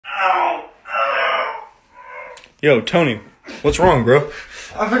Yo, Tony, what's wrong, bro?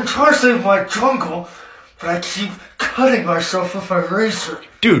 I've been trying to save my jungle, but I keep cutting myself with my razor.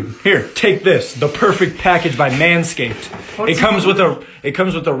 Dude, here, take this. The perfect package by Manscaped. It comes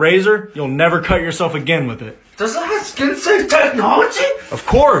with a razor. You'll never cut yourself again with it. Does that have skin safe technology? Of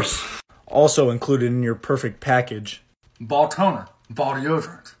course. Also included in your perfect package. Ball toner, ball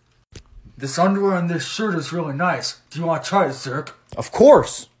deodorant. This underwear and this shirt is really nice. Do you want to try it, Zerk? Of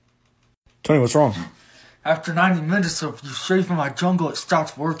course. Tony, what's wrong? After 90 minutes of you shaving my jungle, it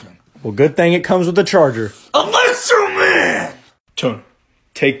stops working. Well, good thing it comes with a charger. Electro Man! Tony,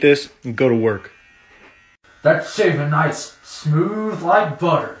 take this and go to work. That's shaving nice, smooth like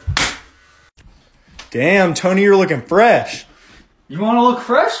butter. Damn, Tony, you're looking fresh. You want to look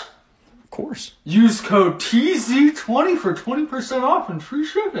fresh? Of course. Use code TZ20 for 20% off and free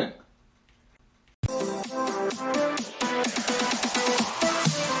shipping.